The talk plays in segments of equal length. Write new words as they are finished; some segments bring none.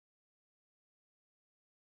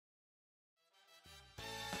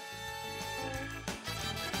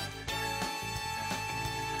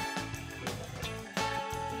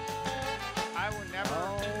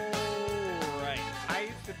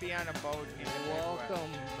be on a boat in the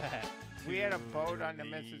Welcome Midwest. back. We had a boat on the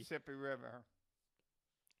Mississippi River.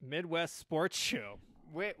 Midwest Sports Show.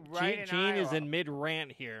 Right in Gene Iowa. is in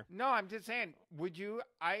mid-rant here. No, I'm just saying, would you,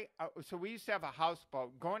 so we used to have a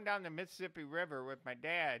houseboat going down the Mississippi River with my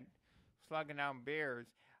dad, slugging down beers.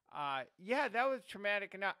 Yeah, that was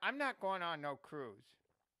traumatic enough. I'm not going on no cruise.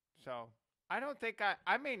 So I don't think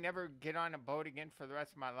I may never get on a boat again for the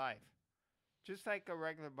rest of my life. Just like a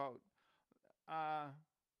regular boat.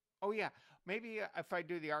 Oh yeah, maybe if I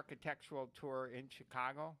do the architectural tour in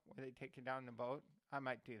Chicago, where they take you down the boat, I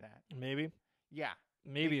might do that. Maybe. Yeah.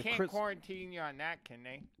 Maybe they if can't quarantine you on that, can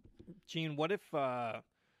they? Gene, what if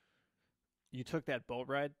you took that boat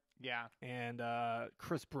ride? Yeah. And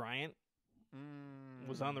Chris Bryant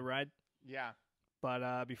was on the ride? Yeah.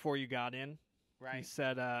 But before you got in, he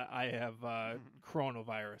said, I have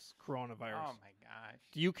coronavirus. Oh, my gosh.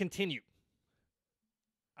 Do you continue?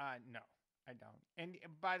 No, I don't. And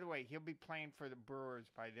by the way, he'll be playing for the Brewers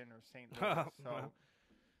by then or St. Louis. So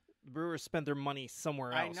the Brewers spent their money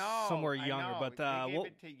somewhere else, I know, somewhere younger. But they gave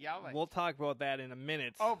it to Yellich. We'll talk about that in a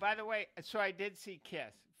minute. Oh, by the way, so I did see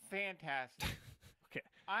Kiss. Fantastic. Okay.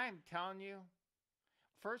 I'm telling you,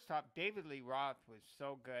 first off, David Lee Roth was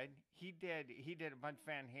so good. He did a bunch of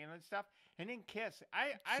Van Halen stuff. And then Kiss.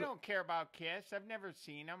 I don't care about Kiss. I've never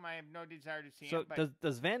seen them. I have no desire to see them. So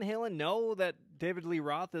does Van Halen know that David Lee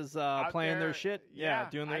Roth is playing their shit? Yeah,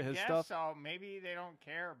 doing his guess stuff? So maybe they don't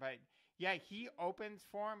care. But, yeah, he opens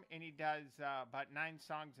for him, and he does about 9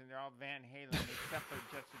 songs, and they're all Van Halen except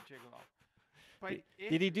for Just a Gigolo. But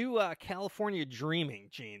did he do California Dreaming,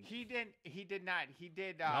 Gene? He did not. He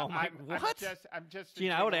did. What? I'm just.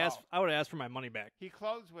 Gene, I would ask for my money back. He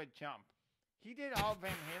closed with Jump. He did all Van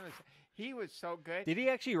Halen. He was so good. Did he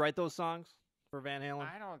actually write those songs for Van Halen?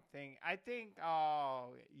 I don't think. I think. Oh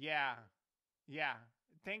yeah.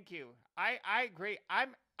 Thank you. I agree. I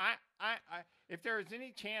if there is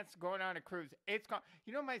any chance going on a cruise, it's gone.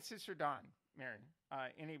 You know, my sister Dawn, Mary.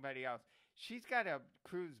 Anybody else? She's got a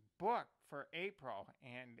cruise booked for April,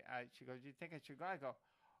 and she goes, "You think I should go?" I go,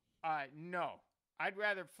 "No. I'd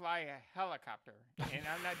rather fly a helicopter, and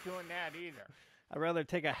I'm not doing that either." I'd rather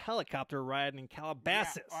take a helicopter ride in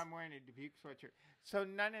Calabasas. Yeah, I'm wearing a Dubuque sweatshirt. So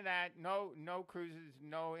none of that. No cruises.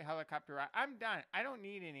 No helicopter ride. I'm done. I don't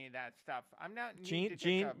need any of that stuff. I'm not. Gene,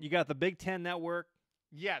 you got the Big Ten Network.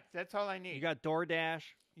 Yes, that's all I need. You got DoorDash.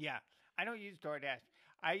 Yeah, I don't use DoorDash.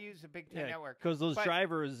 I use the Big Ten Network. Because those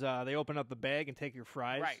drivers, they open up the bag and take your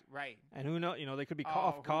fries. Right. And who knows? You know, they could be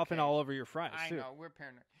coughing all over your fries. I know. We're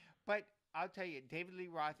paranoid. But I'll tell you, David Lee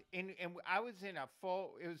Roth, and I was in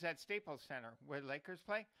it was at Staples Center where Lakers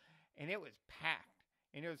play, and it was packed,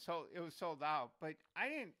 and it was sold out. But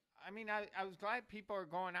I was glad people are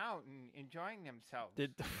going out and enjoying themselves.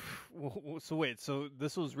 So wait, so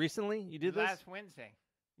this was recently you did this? Last Wednesday.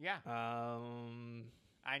 Yeah.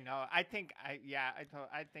 I know. I think.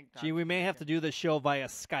 Gee, we may have to do the show via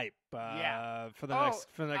Skype. For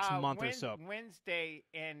the next month or so. Wednesday,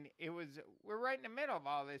 and we're right in the middle of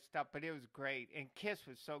all this stuff, but it was great, and Kiss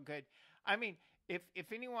was so good. I mean, if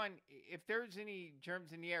there's any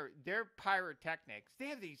germs in the air, they're pyrotechnics. They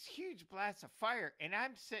have these huge blasts of fire, and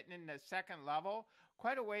I'm sitting in the second level,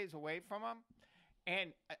 quite a ways away from them,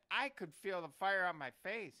 and I could feel the fire on my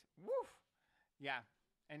face. Woof. Yeah,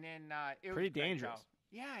 and then it was pretty dangerous.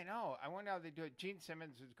 Yeah, I know. I wonder how they do it. Gene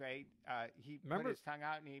Simmons was great. He put his tongue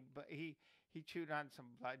out and he chewed on some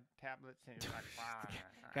blood tablets and he was like, wow.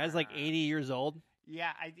 Guy's like 80 years old.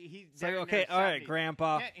 Yeah, he's like, okay, all right,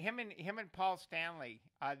 Grandpa. Him and Paul Stanley,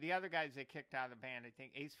 the other guys they kicked out of the band, I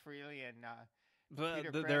think Ace Frehley and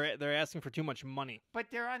Peter they're asking for too much money. But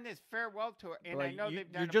they're on this farewell tour, and like, I know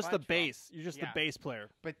they've done. You're just the bass. You're just the bass player.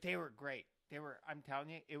 But they were great. I'm telling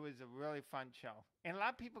you, it was a really fun show. And a lot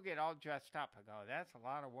of people get all dressed up. I go, that's a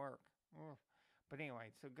lot of work. Oof. But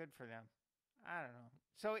anyway, so good for them. I don't know.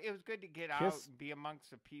 So it was good to get out and be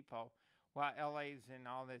amongst the people while LA's in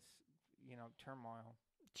all this, turmoil.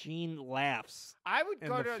 Gene laughs. I would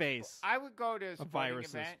go to face. I would go to a sporting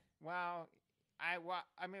viruses. event. Well,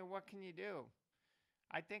 I mean, what can you do?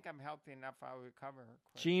 I think I'm healthy enough. I'll recover.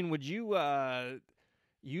 Quick. Gene, would you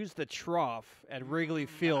use the trough at Wrigley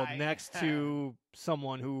Field next to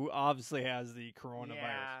someone who obviously has the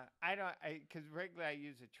coronavirus? Yeah, because Wrigley I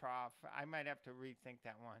use a trough. I might have to rethink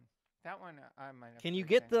that one. That one I might have Can to you rethink.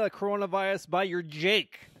 get the coronavirus by your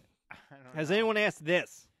Jake? Has anyone asked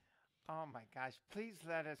this? Oh my gosh, please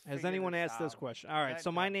let us Has anyone asked this question? All right,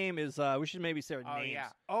 so my name is, we should maybe say our names. Yeah.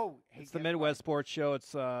 Oh, hey, it's the Midwest Sports Show.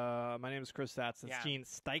 It's my name is Chris Satz. It's Gene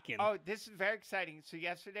Steichen. Oh, this is very exciting. So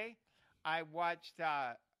yesterday I watched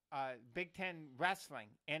Big Ten wrestling,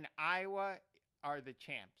 and Iowa is the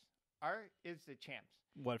champs.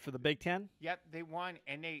 What, for the Big Ten? Yep, they won,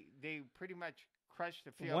 and they pretty much crushed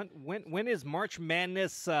the field. When is March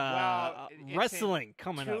Madness It's wrestling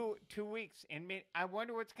coming up? 2 weeks. I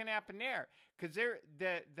wonder what's going to happen there, because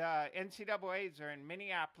the NCAA's are in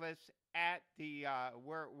Minneapolis at the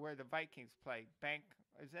where the Vikings play. Bank,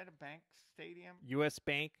 is that a bank stadium? U.S.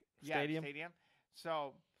 Bank Stadium. Yeah, stadium.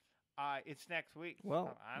 So it's next week. Well,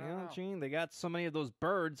 so I don't know. Gene, they got so many of those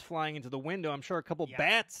birds flying into the window. I'm sure a couple Yeah.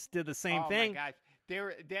 bats did the same thing. Oh my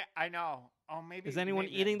gosh, I know. Oh, maybe Is anyone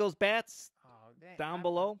maybe eating those bats down I'm-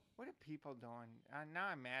 below? What are people doing? Now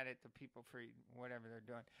I'm mad at the people for eating whatever they're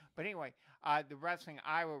doing. But anyway, the wrestling,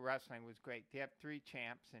 Iowa wrestling was great. They have 3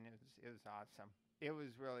 champs, and it was awesome. It was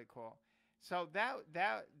really cool. So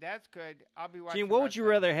that's good. I'll be watching. Gene, what would you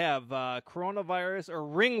wrestling. rather have, coronavirus or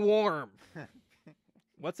ringworm?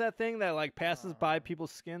 What's that thing that like passes by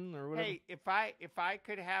people's skin or whatever? Hey, if I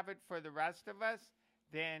could have it for the rest of us,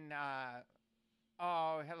 then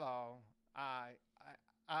oh hello.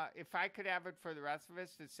 If I could have it for the rest of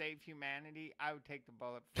us to save humanity, I would take the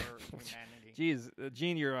bullet for humanity. Jeez,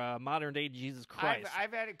 Gene, you're a modern day Jesus Christ.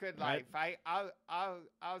 I've had a good Right. life.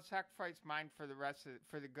 I'll sacrifice mine for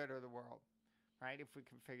for the good of the world, right? If we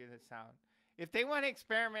can figure this out. If they want to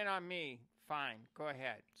experiment on me, fine, go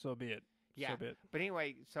ahead. So be it. Yeah. So be it. But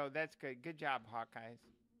anyway, so that's good. Good job, Hawkeyes.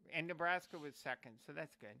 And Nebraska was second, so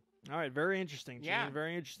that's good. All right, very interesting, Gene. Yeah.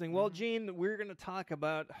 Very interesting. Well, Mhm. Gene, we're going to talk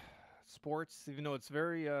about sports, even though it's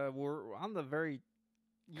very we're on the very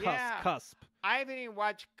cusp I haven't even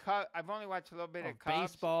watched. I've only watched a little bit of of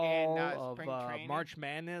Cubs baseball, and of spring training. March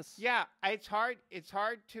Madness. Yeah, it's hard. It's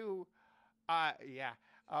hard to. Yeah.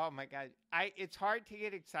 Oh my God. It's hard to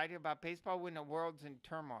get excited about baseball when the world's in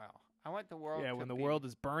turmoil. I want the world. Yeah, to when the be, world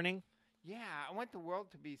is burning. Yeah, I want the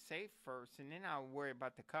world to be safe first, and then I'll worry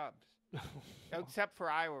about the Cubs. Except for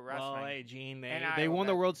Iowa wrestling. Well, hey, Gene, And they Iowa won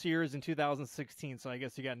the wrestling. World Series in 2016, so I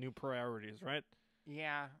guess you got new priorities, right?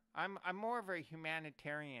 Yeah, I'm more of a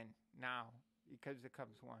humanitarian now because the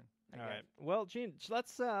Cubs won. I All guess. right. Well, Gene,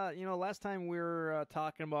 let's last time we were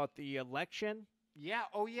talking about the election. Yeah.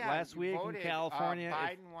 Oh, yeah. Last you week in voted, California, if-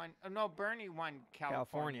 Biden won. Oh, no, Bernie won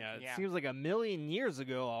California. It Yeah. seems like a million years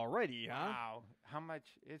ago already, huh? Wow. How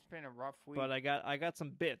much? It's been a rough week. But I got some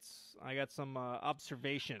bits. I got some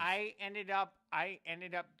observations. I ended up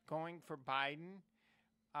going for Biden.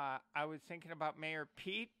 I was thinking about Mayor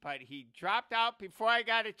Pete, but he dropped out before I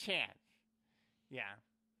got a chance. Yeah.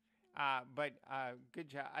 But good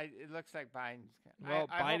job. It looks like Biden's. Well,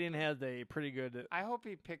 I Biden had a pretty good I hope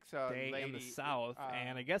he picks a day lady in the South, uh,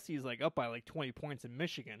 and I guess he's like up by like 20 points in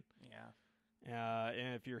Michigan. Yeah.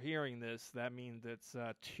 And if you're hearing this, that means it's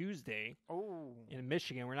Tuesday Oh. in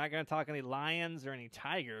Michigan. We're not going to talk any Lions or any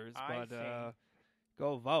Tigers, I but see.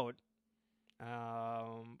 go vote.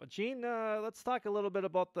 But Gene, let's talk a little bit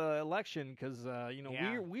about the election because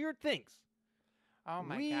Yeah. weird things. Oh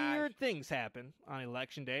my Weird gosh. things happen on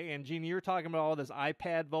election day. And Gene, you're talking about all this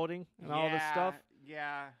iPad voting and all this stuff.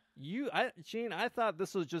 Yeah. Gene, I thought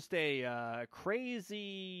this was just a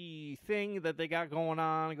crazy thing that they got going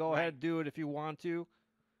on. Go Right. ahead, do it if you want to.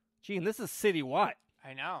 Gene, this is citywide.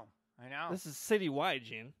 I know. This is citywide,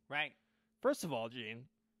 Gene. Right. First of all, Gene,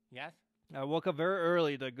 Yes. I woke up very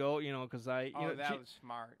early to go, because That Gene, was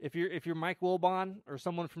smart. if you're Mike Wilbon or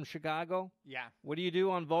someone from Chicago, Yeah. what do you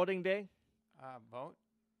do on voting day? Vote.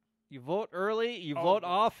 You vote early, you Oh, vote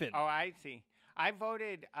often. Oh, I see. I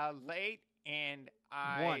voted late, and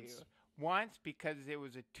once because it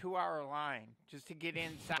was a 2-hour line just to get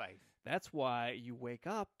inside. That's why you wake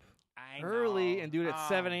up I early know. and do it at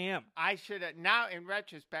 7 a.m. I should have. Now, in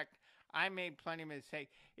retrospect, I made plenty of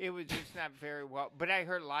mistakes. It was just not very well. But I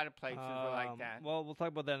heard a lot of places were like that. Well, we'll talk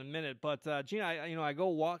about that in a minute. But Gene, I go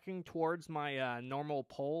walking towards my normal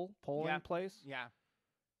polling Yeah. place. Yeah.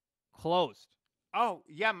 Closed. Oh,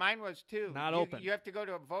 yeah, mine was too. Not You- open. You have to go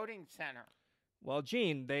to a voting center. Well,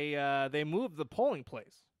 Gene, they moved the polling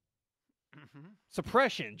place. Mm-hmm.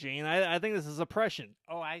 Suppression, Gene. I think this is suppression.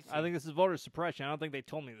 Oh, I see. I think this is voter suppression. I don't think they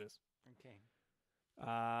told me this. Okay.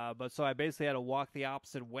 But so I basically had to walk the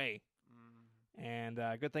opposite way. Mm,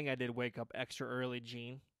 And good thing I did wake up extra early,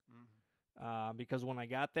 Gene. mm. Because when I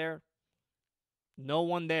got there, no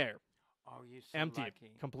one there. Oh, you're so Empty.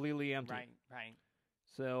 lucky. Completely empty. Right, right.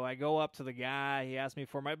 So I go up to the guy. He asked me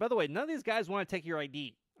for my. By the way, none of these guys want to take your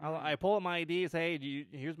ID. Mhm. I pull up my ID. Say, hey,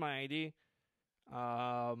 here's my ID.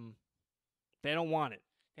 They don't want it.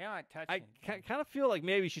 They don't touch I it. kind of feel like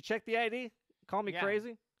maybe you should check the ID. Call me Yeah.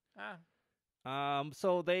 crazy. Ah,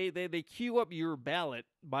 So they queue up your ballot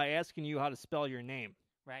by asking you how to spell your name.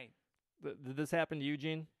 right. Did this happen to you,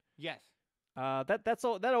 Gene? Yes.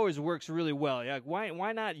 That always works really well. Yeah,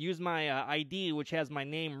 why not use my ID, which has my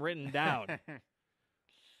name written down?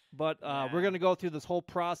 But we're going to go through this whole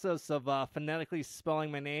process of phonetically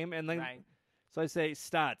spelling my name. And then, Right. so I say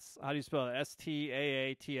Stotts. How do you spell it?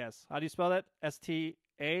 Staatts. How do you spell that? Staat.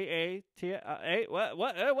 What?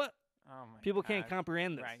 What? Oh my People can't gosh.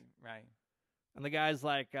 comprehend this. Right. And the guy's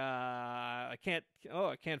like, I can't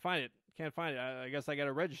find it. Can't find it. I guess I got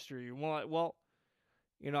to register you. Well,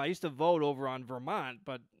 I used to vote over on Vermont,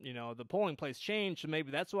 but, the polling place changed, so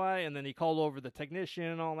maybe that's why. And then he called over the technician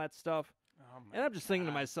and all that stuff. Oh my And I'm just thinking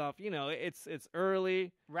to myself, it's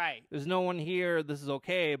early. Right. There's no one here. This is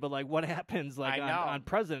okay. But, like, what happens, like, I know. on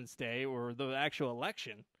President's Day or the actual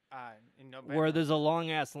election In November. where there's a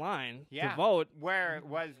long-ass line Yeah. to vote? Where it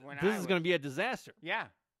was when This is going to be a disaster. Yeah.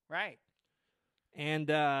 Right. And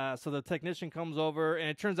so the technician comes over, and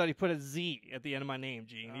it turns out he put a Z at the end of my name,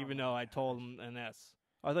 Gene, even though I told him an S.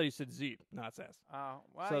 I thought you said Z, not S. Oh,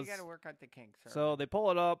 well, So you got to work out the kinks. Sir. So they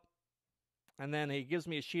pull it up, and then he gives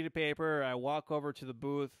me a sheet of paper. I walk over to the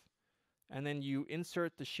booth, and then you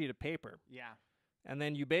insert the sheet of paper. Yeah. And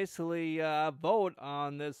then you basically vote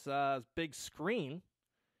on this big screen.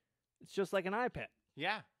 It's just like an iPad.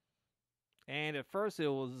 Yeah. And at first it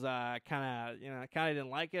was kind of didn't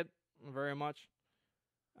like it very much.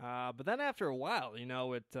 But then after a while,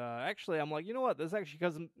 it actually, I'm like, you know what? This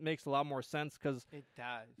actually makes a lot more sense because it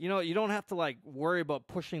does. You don't have to like worry about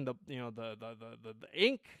pushing the the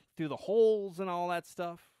ink through the holes and all that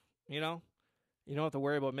stuff. You don't have to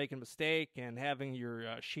worry about making a mistake and having your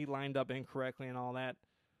sheet lined up incorrectly and all that.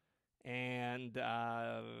 And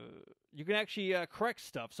you can actually correct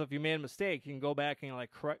stuff. So if you made a mistake, you can go back and like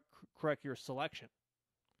correct your selection.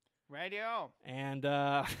 Radio. And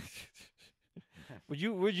would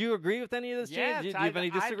you agree with any of this, Yes, James? Do you have any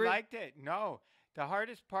disagree? I liked it. No, the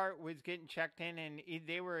hardest part was getting checked in, and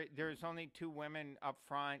there's only 2 women up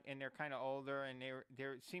front, and they're kind of older, and they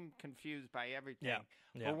seemed confused by everything.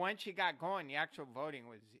 Yeah. But once you got going, the actual voting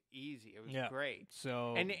was easy. It was great.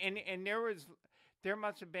 So And there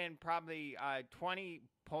must have been probably 20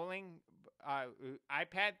 polling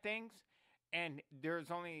iPad things. And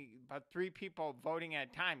there's only about 3 people voting at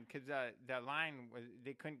a time because the line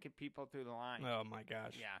they couldn't get people through the line. Oh my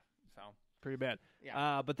gosh. Yeah. So pretty bad.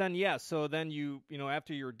 Yeah. But then so then you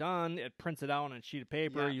after you're done, it prints it out on a sheet of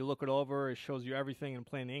paper. Yeah. You look it over. It shows you everything in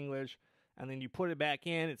plain English, and then you put it back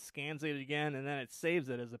in. It scans it again, and then it saves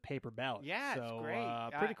it as a paper ballot. Yeah, so, it's great.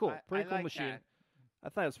 Pretty cool. Pretty cool like machine. That. I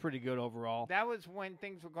thought it was pretty good overall. That was when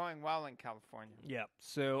things were going well in California. Yeah.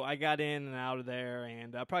 So I got in and out of there,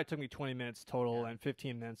 and probably took me 20 minutes total, and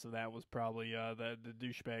 15 minutes of that was probably the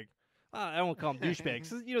douchebag. I don't call them douchebags.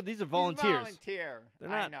 These are volunteers. He's volunteer. They're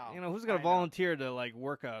not. I know. Who's going to volunteer to like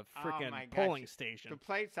work a freaking polling station? The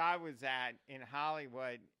place I was at in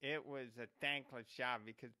Hollywood, it was a thankless job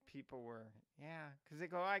because people were because they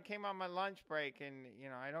go, I came on my lunch break, and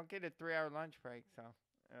I don't get a 3-hour lunch break, so.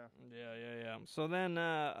 Yeah. So then,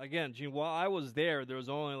 again, Gene, while I was there was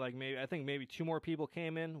only like maybe 2 more people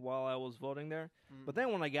came in while I was voting there. But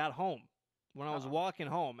then when I got home, when I was walking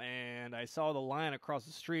home and I saw the line across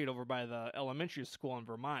the street over by the elementary school in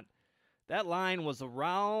Vermont, that line was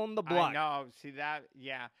around the block. I know. See that?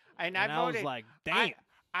 Yeah. And I voted. Was like, dang.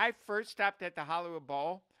 I first stopped at the Hollywood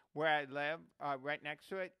Bowl where I live, right next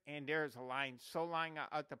to it, and there's a line so long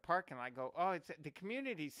out the parking lot. I go, it's the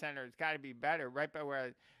community center has got to be better, right by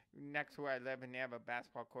next to where I live, and they have a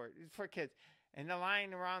basketball court. It's for kids. And the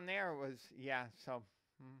line around there was, so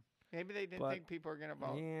maybe they didn't think people were going to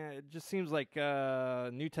vote. Yeah, it just seems like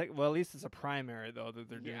new tech. Well, at least it's a primary, though, that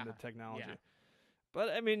they're doing the technology. Yeah.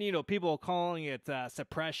 But, I mean, people calling it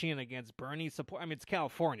suppression against Bernie support. I mean, it's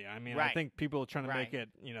California. I mean, I think people are trying to make it,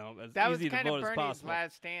 as easy to vote as possible. That was kind of Bernie's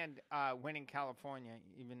last stand winning California,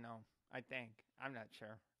 even though I think. I'm not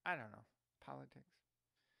sure. I don't know. Politics.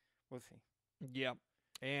 We'll see. Yeah.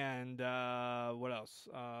 And what else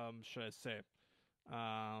should I say?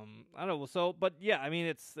 I don't know. So, but, yeah, I mean,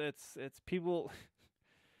 it's people...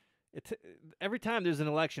 every time there's an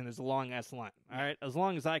election, there's a long-ass line, all right? As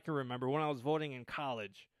long as I can remember, when I was voting in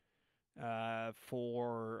college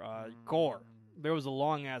for Gore, there was a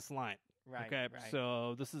long-ass line. Right, okay, right.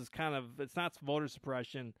 So this is kind of, it's not voter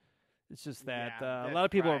suppression. It's just that Yeah, a lot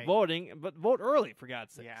of people are voting, but vote early, for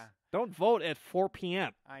God's sake. Yeah. Don't vote at 4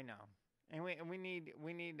 p.m. I know. And we need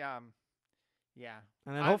yeah.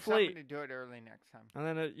 And then I have hopefully something to do it early next time. And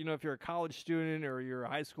then, if you're a college student or you're a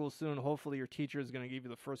high school student, hopefully your teacher is going to give you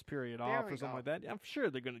the first period off or something like that. I'm sure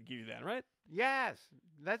they're going to give you that, right? Yes.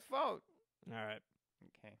 Let's vote. All right.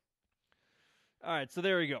 Okay. All right. So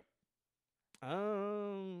there we go.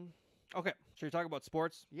 Okay. Should we talk about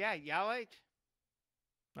sports? Yeah, Yellich.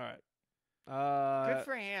 All right. Good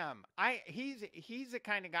for him. He's the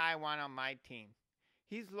kind of guy I want on my team.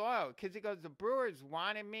 He's loyal because he goes, the Brewers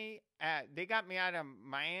wanted me. They got me out of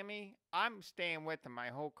Miami. I'm staying with them my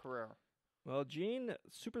whole career. Well, Gene,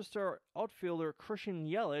 superstar outfielder Christian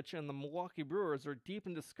Yellich and the Milwaukee Brewers are deep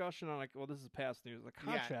in discussion on, this is past news, a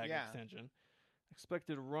contract extension.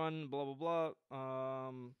 Expected to run, blah, blah,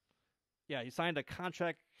 blah. He signed a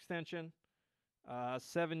contract extension.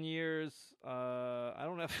 7 years. I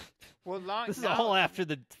don't have. Well, this is all after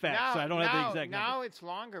the fact, so I don't have the exact number. Now it's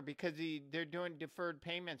longer because they're doing deferred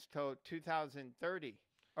payments till 2030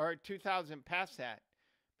 or 2000 past that,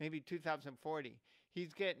 maybe 2040.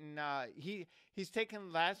 He's getting he's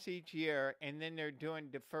taking less each year, and then they're doing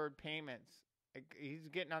deferred payments. He's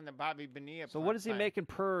getting on the Bobby Bonilla. So what is he making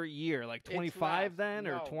per year? Like 25 then,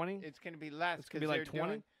 or 20? It's going to be less. It's going to be like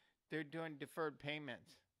 20. They're doing deferred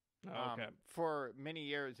payments. Oh, okay. For many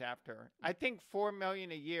years after. I think $4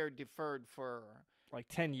 million a year deferred for like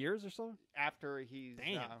 10 years or something. After he's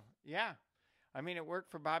damn. Yeah. I mean, it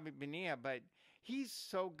worked for Bobby Bonilla, but he's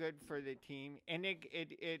so good for the team, and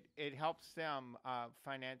it helps them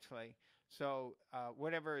financially. So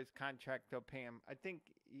whatever his contract, they'll pay him. I think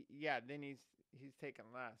then he's taking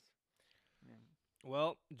less. Yeah.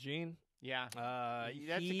 Well, Gene. Yeah,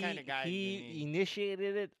 that's the kind of guy he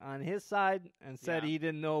initiated it on his side and said he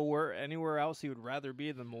didn't know anywhere else he would rather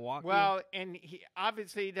be than Milwaukee. Well, and he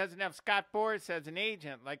obviously doesn't have Scott Boras as an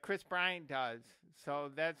agent like Chris Bryant does,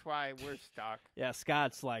 so that's why we're stuck. Yeah,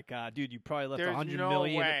 Scott's like, dude, you probably left There's $100 no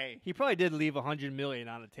million. Way. He probably did leave $100 million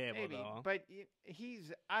on the table, maybe, though. But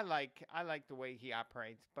I like the way he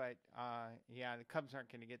operates. But the Cubs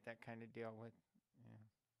aren't going to get that kind of deal with.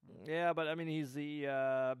 Yeah, but I mean, he's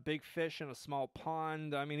the big fish in a small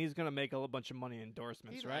pond. I mean, he's going to make a bunch of money in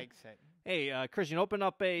endorsements, right? He likes it. Hey, Christian, open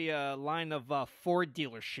up a line of Ford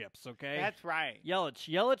dealerships, okay? That's right.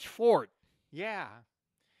 Yellich Ford. Yeah.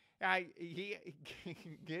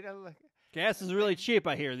 Get a look. Gas is really cheap,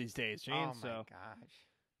 I hear, these days, Gene. Oh, my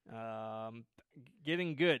gosh.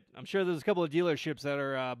 Getting good. I'm sure there's a couple of dealerships that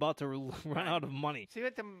are about to run out of money. See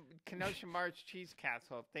what the Kenosha March Cheese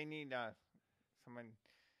Castle, if they need someone...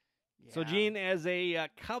 Yeah. So, Gene, as a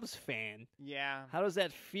Cubs fan, how does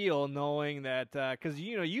that feel knowing that, because,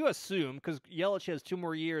 you assume, because Yellich has 2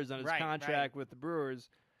 more years on his contract with the Brewers,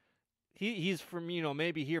 he's from,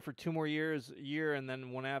 maybe here for 2 more years, a year, and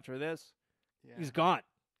then one after this. Yeah. He's gone.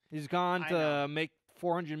 He's gone to make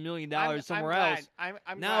 $400 million somewhere else. I'm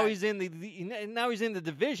now glad. he's in the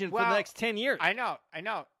division for the next 10 years. I know,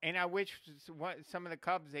 and I wish some of the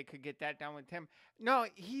Cubs they could get that done with him. No,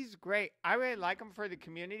 he's great. I really like him for the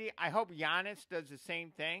community. I hope Giannis does the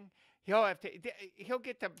same thing. He'll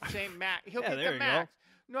get the same max. He'll get the max.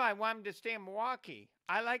 No, I want him to stay in Milwaukee.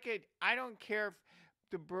 I like it. I don't care if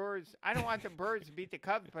the Brewers. I don't want the Brewers to beat the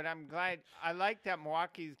Cubs, but I'm glad. I like that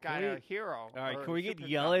Milwaukee's got a hero. All right, can we get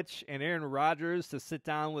Yellich and Aaron Rodgers to sit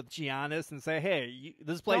down with Giannis and say, "Hey,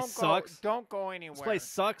 this place sucks. Don't go anywhere. This place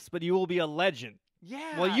sucks, but you will be a legend."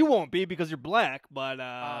 Yeah. Well, you won't be because you're black, but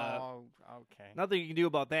oh, okay. Nothing you can do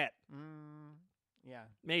about that. Yeah.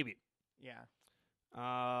 Maybe. Yeah.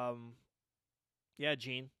 Yeah,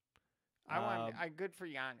 Gene. Good for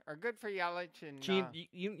Jan or good for Yellich and Gene.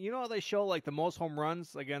 You know how they show like the most home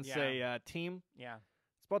runs against a team? Yeah.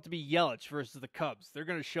 It's about to be Yellich versus the Cubs. They're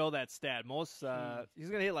going to show that stat. He's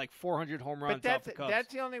going to hit like 400 home runs off the Cubs.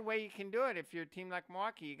 That's the only way you can do it if you're a team like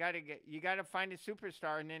Milwaukee. You got to find a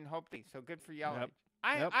superstar and then hope they. So good for Yellich.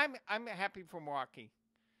 Yep. I'm happy for Milwaukee.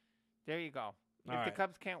 There you go. If the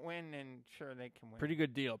Cubs can't win, then sure they can win. Pretty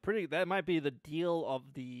good deal. That might be the deal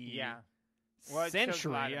of the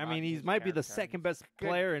century. I mean, he might be the second best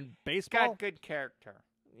player in baseball. Got good character.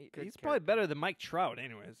 He's probably better than Mike Trout,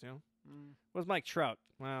 anyways. What's Mike Trout?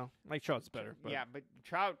 Well, Mike Trout's better. But. Yeah, but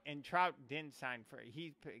Trout didn't sign for it.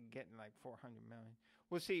 He's getting like $400 million.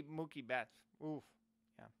 We'll see Mookie Betts. Oof.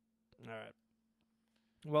 Yeah. All right.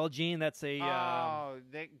 Well, Gene, that's a.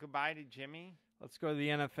 Goodbye to Jimmy. Let's go to the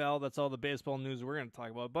NFL. That's all the baseball news we're going to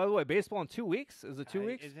talk about. By the way, baseball in 2 weeks? Is it 2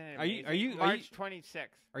 weeks? Isn't it are you March 26th?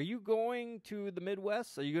 Are you going to the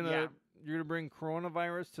Midwest? Are you gonna you're gonna bring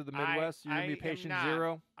coronavirus to the Midwest? You're gonna be patient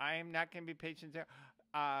zero. I am not gonna be patient zero.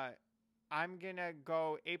 I'm gonna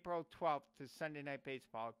go April 12th to Sunday Night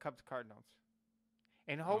Baseball, Cubs Cardinals,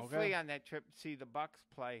 and hopefully on that trip see the Bucks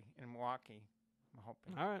play in Milwaukee. I'm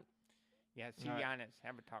hoping. All right. Yeah, see Giannis.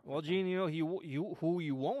 Have a talk. Well, Gene, who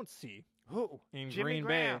you won't see. Who? In Jimmy Green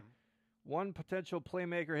Graham. Bay. One potential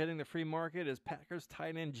playmaker hitting the free market is Packers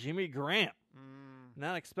tight end Jimmy Graham.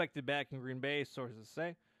 Not expected back in Green Bay, sources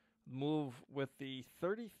say. Move with the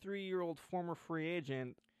 33-year-old former free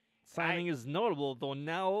agent. Signing is notable, though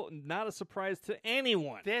now not a surprise to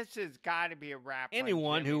anyone. This has got to be a wrap.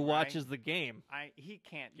 Anyone who watches the game. He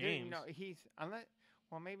can't. Games. He's unless.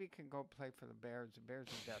 Well, maybe he can go play for the Bears. The Bears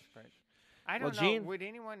are desperate. I Well, don't know. Gene- Would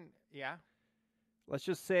anyone? Yeah. Let's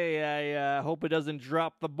just say I hope it doesn't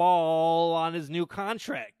drop the ball on his new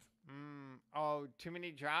contract. Oh, too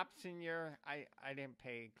many drops in your. I didn't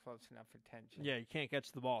pay close enough attention. Yeah, you can't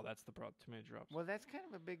catch the ball. That's the problem. Too many drops. Well, that's kind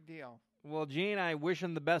of a big deal. Well, Gene, I wish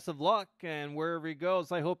him the best of luck, and wherever he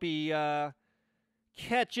goes, I hope he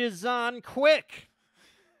catches on quick.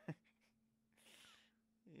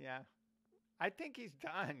 Yeah. I think he's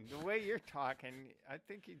done. The way you're talking, I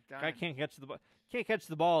think he's done. Guy can't catch the ball. Can't catch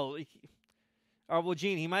the ball. Well,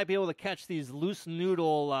 Gene, he might be able to catch these loose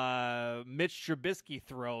noodle Mitch Trubisky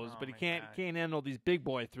throws, Oh, but he my can't God. handle these big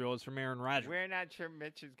boy throws from Aaron Rodgers. We're not sure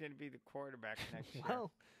Mitch is going to be the quarterback next year.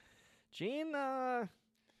 Well, Gene, nice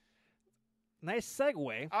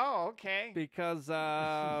segue. Oh, okay. Because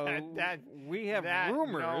That- we have that,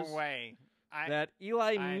 rumors No way. that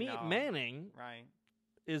Eli I know. Manning Right.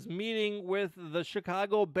 is meeting with the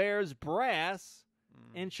Chicago Bears brass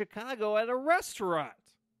in Chicago at a restaurant.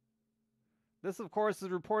 This, of course, is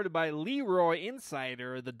reported by Leroy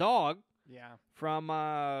Insider, the dog, Yeah. from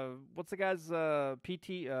what's the guy's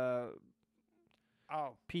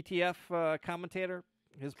PTF commentator,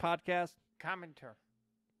 his podcast. Commenter.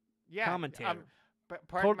 Yeah. Commentator. But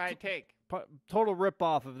pardon Tot- my take. Total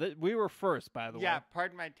ripoff of it. We were first, by the way. Yeah,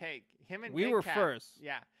 pardon my take. Him and We Big were Cat. first.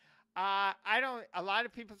 Yeah. I don't. A lot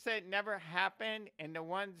of people say it never happened, and the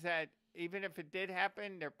ones that even if it did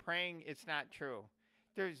happen, they're praying it's not true.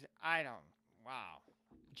 Wow.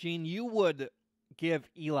 Gene, you would give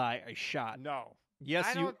Eli a shot. No. Yes,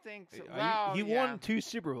 I you. don't think so. Well, he yeah. won 2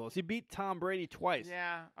 Super Bowls. He beat Tom Brady twice.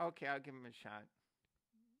 Yeah. Okay, I'll give him a shot.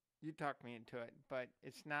 You talked me into it, but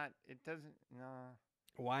it's not. It doesn't. No.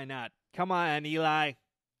 Why not? Come on, Eli.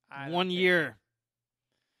 I don't 1 think year.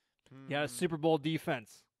 so. You got a Super Bowl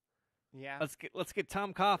defense. Yeah. Let's get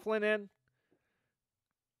Tom Coughlin in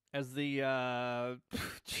as the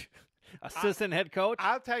assistant head coach.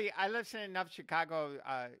 I'll tell you, I listen to enough Chicago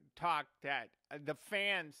talk that the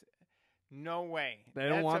fans, no way. They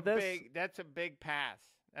don't want this? That's a big pass.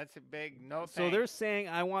 That's a big no. So they're saying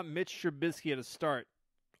I want Mitch Trubisky to start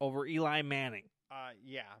over Eli Manning.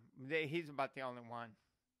 Yeah, he's about the only one.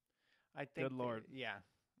 I think. Good Lord. Yeah,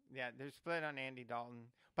 they're split on Andy Dalton.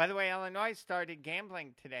 By the way, Illinois started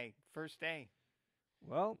gambling today, first day.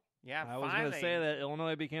 Well, Yeah, I was finally. going to say that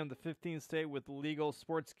Illinois became the 15th state with legal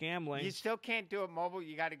sports gambling. You still can't do it mobile.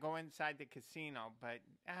 You got to go inside the casino, but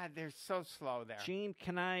they're so slow there. Gene,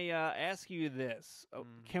 can I ask you this?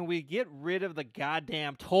 Can we get rid of the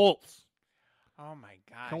goddamn tolls? Oh my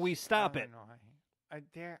gosh! Can we stop it? Illinois.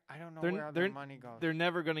 I don't know where all their money goes. They're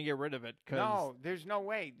never going to get rid of it. No, there's no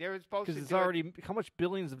way. They were supposed to. Because it's do already it, how much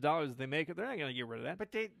billions of dollars they make. They're not going to get rid of that. but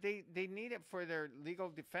they need it for their legal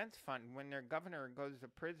defense fund when their governor goes to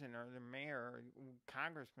prison or their mayor or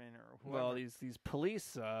congressman or whoever. Well, these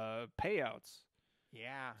police payouts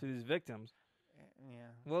yeah, to these victims. yeah.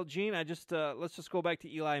 Well, Gene, I just let's just go back to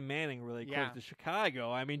Eli Manning really quick Yeah. to Chicago.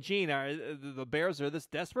 I mean, Gene, are the Bears are this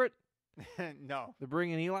desperate? No. They're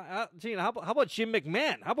bringing Eli. Gene, how about Jim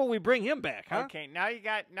McMahon? How about we bring him back? Huh? Okay, now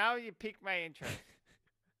you piqued my interest.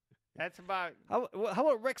 That's about. How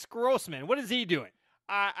about Rex Grossman? What is he doing?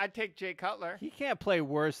 I take Jay Cutler. He can't play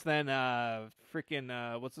worse than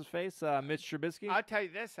freaking what's his face, Mitch Trubisky. I'll tell you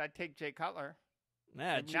this: I take Jay Cutler.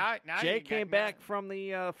 Nah, Now Jay you got came me. back from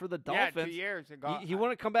the for the Dolphins. Yeah, 2 years ago. He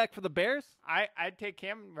wouldn't come back for the Bears. I'd take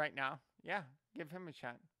him right now. Yeah, give him a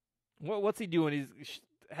shot. What's he doing? He's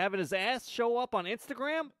having his ass show up on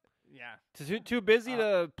Instagram. Yeah. Too busy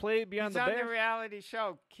to play beyond He's the on Bears. the reality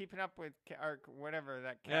show, Keeping Up with, or whatever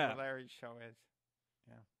that Yeah. Cavallari show is.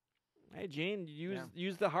 Hey, Gene,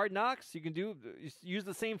 use the Hard Knocks. You can use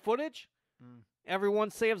the same footage. Mm. Everyone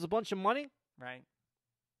saves a bunch of money. Right.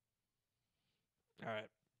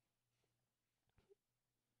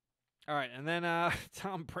 All right, and then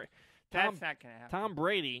Tom That's not gonna happen. Tom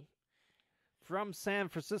Brady from San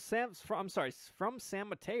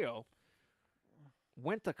Mateo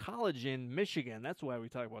went to college in Michigan. That's why we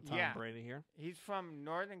talk about Tom Yeah. Brady here. He's from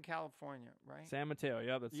Northern California, right? San Mateo,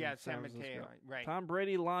 yeah, that's Yeah, in San San Francisco. Mateo, right. Tom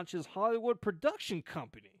Brady launches Hollywood production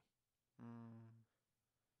company.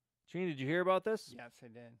 Gene, did you hear about this? Yes, I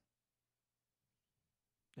did.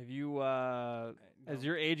 Have you, No. has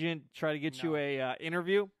your agent try to get you No. a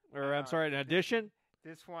interview or I'm sorry, an audition?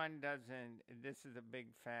 This one doesn't. This is a big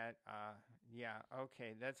fat. Yeah.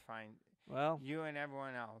 Okay, that's fine. Well, You and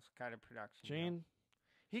everyone else got a production. deal. Gene,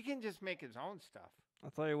 He can just make his own stuff. I'll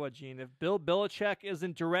tell you what, Gene. If Bill Belichick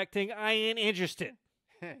isn't directing, I ain't interested.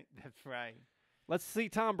 That's right. Let's see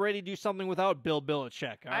Tom Brady do something without Bill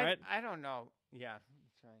Belichick. All right. I don't know. Yeah,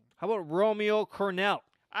 that's right. How about Romeo Cornell?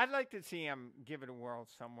 I'd like to see him give it a whirl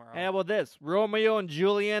somewhere else. How about this? Romeo and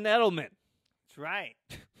Julian Edelman. That's right.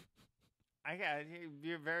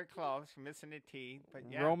 You're very close. You're missing a T, but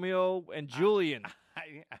yeah. Romeo and Julian.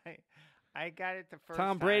 I got it the first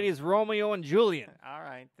Tom time. Brady's Romeo and Julian. All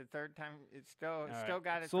right, the third time it's still right.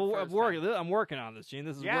 got it. So the first time. I'm working on this, Gene.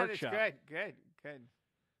 This is workshop. That's good.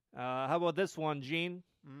 How about this one, Gene?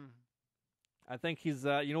 I think he's.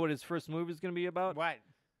 You know what his first movie is going to be about? What?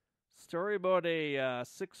 Story about a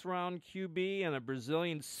 6-round QB and a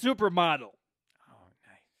Brazilian supermodel. Oh,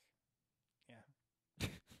 nice. Yeah.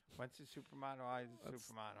 What's the supermodel?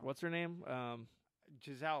 Supermodel. What's her name?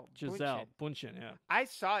 Giselle Bündchen, yeah. I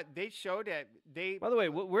saw it. They showed it. By the way,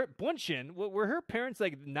 Bündchen, were her parents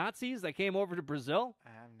like Nazis that came over to Brazil?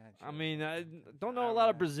 I'm not sure. I mean, I don't know a lot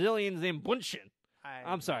of Brazilians named Bündchen.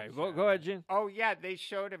 I'm sorry. Go ahead, Gene. Oh, yeah. They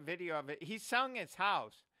showed a video of it. He's selling his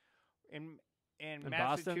house in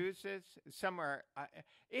Massachusetts, somewhere.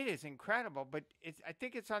 It is incredible, but I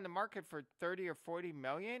think it's on the market for 30 or 40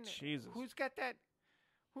 million. Jesus. Who's got that?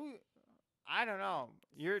 Who? I don't know.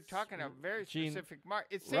 You're talking a very specific market.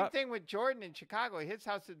 It's the same thing with Jordan in Chicago. His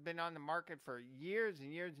house has been on the market for years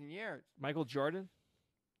and years and years. Michael Jordan?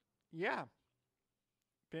 Yeah.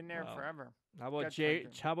 Been there forever. How about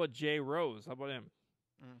Jay Rose? How about him?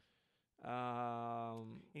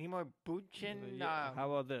 Any more Bündchen?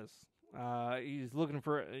 How about this? He's looking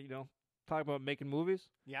for, talk about making movies.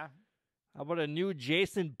 Yeah. How about a new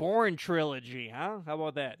Jason Bourne trilogy, huh? How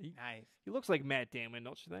about that? Nice. He looks like Matt Damon,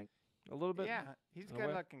 don't you think? A little bit? Yeah, he's a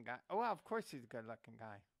good-looking guy. Oh, well, of course he's a good-looking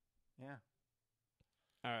guy. Yeah.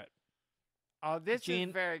 All right. Oh, this Gene,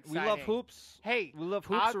 is very exciting. We love hoops. Hey, we love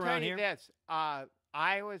hoops around here. I'll tell you this.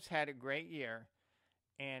 Iowa's had a great year,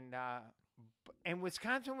 and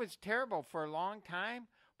Wisconsin was terrible for a long time.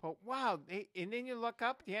 But, wow, and then you look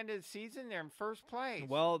up at the end of the season, they're in first place.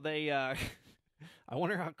 Well, they I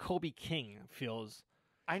wonder how Kobe King feels.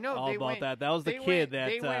 I know all about that. That was the kid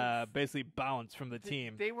that basically bounced from the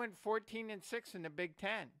team. They went 14-6 in the Big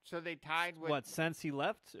Ten, so they tied with what since he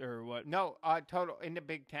left or what? No, total in the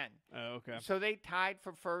Big Ten. Oh, okay. So they tied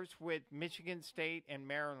for first with Michigan State and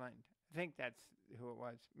Maryland. I think that's who it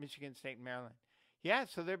was. Michigan State and Maryland. Yeah,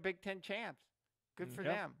 so they're Big Ten champs. Good for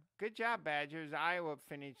them. Good job, Badgers. Iowa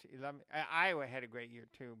finished 11. Iowa had a great year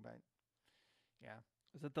too, but yeah.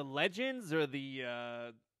 Is it the Legends or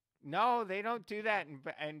the? No, they don't do that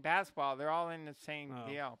in basketball. They're all in the same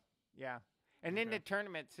deal. Yeah. And then the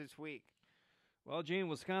tournaments this week. Well, Gene,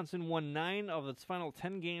 Wisconsin won 9 of its final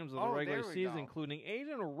 10 games of the regular season, including 8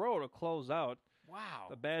 in a row to close out. Wow.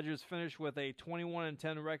 The Badgers finished with a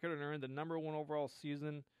 21-10 record and earned the number 1 overall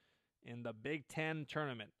season in the Big Ten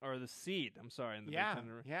tournament, or the seed. I'm sorry, in the Big Ten.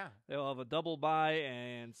 Yeah. They'll have a double bye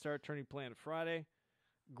and start tourney play on Friday.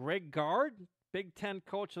 Greg Gard, Big Ten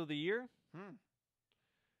Coach of the Year.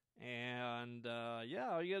 And, all you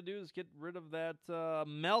got to do is get rid of that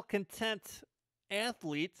malcontent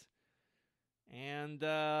athlete, and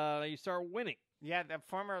you start winning. Yeah, the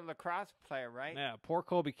former lacrosse player, right? Yeah, poor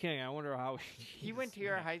Kobe King. I wonder how he went to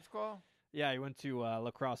your high school? Yeah, he went to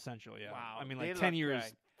Lacrosse Central, yeah. Wow. I mean, like 10 years.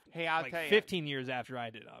 Good. Hey, I'll tell you. 15 years after I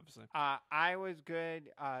did, obviously. I was good.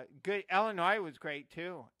 Good. Illinois was great,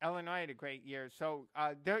 too. Illinois had a great year. So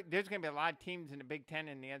there's going to be a lot of teams in the Big Ten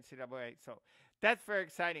and the NCAA. So that's very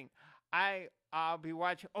exciting. I'll be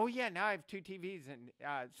watching. Oh, yeah, now I have 2 TVs. And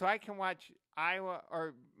so I can watch Iowa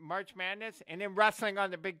or March Madness and then wrestling on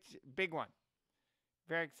the big one.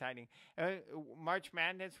 Very exciting. March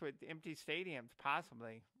Madness with empty stadiums,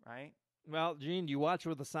 possibly, right? Well, Gene, you watch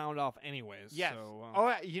with the sound off anyways. Yes.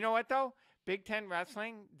 So, you know what, though? Big Ten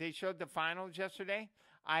Wrestling, they showed the finals yesterday.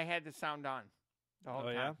 I had the sound on the whole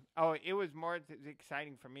time. Yeah? Oh, it was more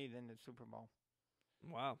exciting for me than the Super Bowl.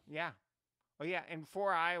 Wow. Yeah. Oh, yeah, and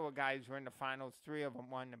 4 Iowa guys were in the finals. 3 of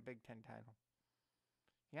them won the Big Ten title.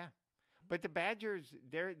 Yeah. But the Badgers,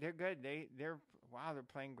 they're good. They're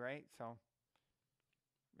playing great, so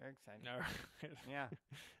very exciting. All right. Yeah.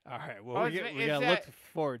 All right. Well, we got to look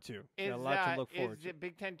forward to. A lot to look forward to. Is the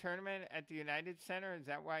Big Ten tournament at the United Center? Is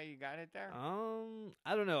that why you got it there?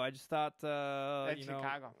 I don't know. I just thought, that's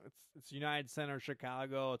Chicago. It's United Center,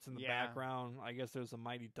 Chicago. It's in the background. I guess there's the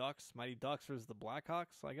Mighty Ducks. Mighty Ducks versus the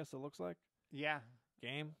Blackhawks, I guess it looks like. Yeah.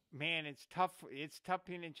 Game. Man, it's tough. It's tough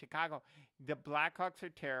being in Chicago. The Blackhawks are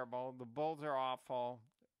terrible. The Bulls are awful.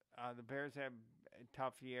 The Bears have a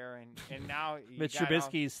tough year, and now Mitch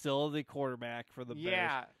Trubisky is still the quarterback for the Bears.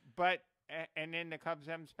 Yeah, but and then the Cubs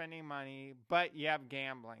haven't spending money, but you have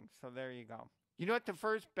gambling. So there you go. You know what the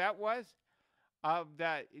first bet was of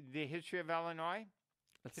the history of Illinois?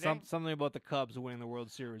 It's Today? something about the Cubs winning the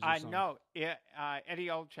World Series. Or I something. know. Eddie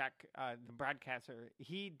Olczyk, the broadcaster,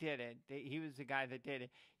 he did it. He was the guy that did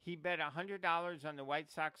it. He bet $100 on the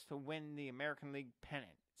White Sox to win the American League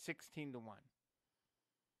pennant, 16-1.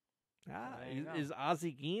 Ah, There you go. is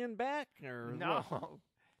Ozzie Guillen back or No, what?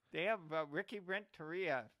 they have Ricky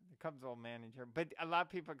Renteria, the Cubs' old manager, but a lot of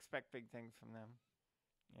people expect big things from them.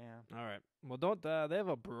 Yeah. All right. Well, don't they have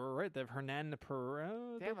a brewer, right? They have Hernan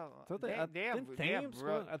Pereira. They have Don't they have didn't they have Thames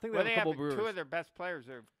real- win? I think well, they have a couple two brewers. of their best players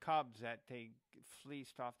are Cubs that they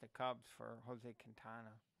fleeced off the Cubs for Jose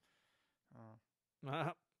Quintana.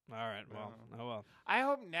 All right. Well, oh well. I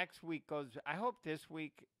hope next week goes. I hope this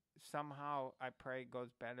week somehow I pray goes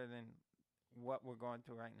better than what we're going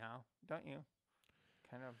through right now. Don't you?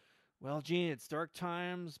 Kind of. Well, Gene, it's dark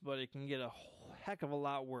times, but it can get a heck of a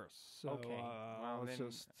lot worse. So, Okay. Well, let's then-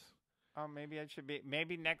 just. Oh, maybe I should be.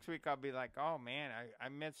 Maybe next week I'll be like, oh man, I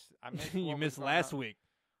miss. You what was missed going last on. week.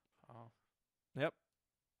 Oh. Yep.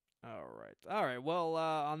 All right. Well,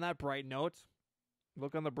 on that bright note,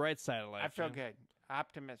 look on the bright side of life. I feel Gene. good.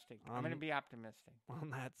 Optimistic. I'm going to be optimistic. Well,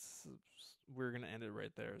 we're gonna end it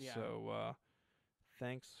right there. Yeah. So,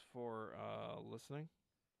 thanks for listening.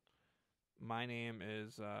 My name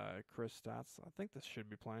is Chris Stotts. I think this should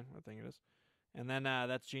be playing. I think it is. And then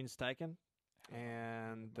that's Gene Steichen.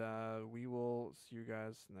 And we will see you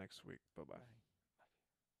guys next week. Bye-bye. Bye.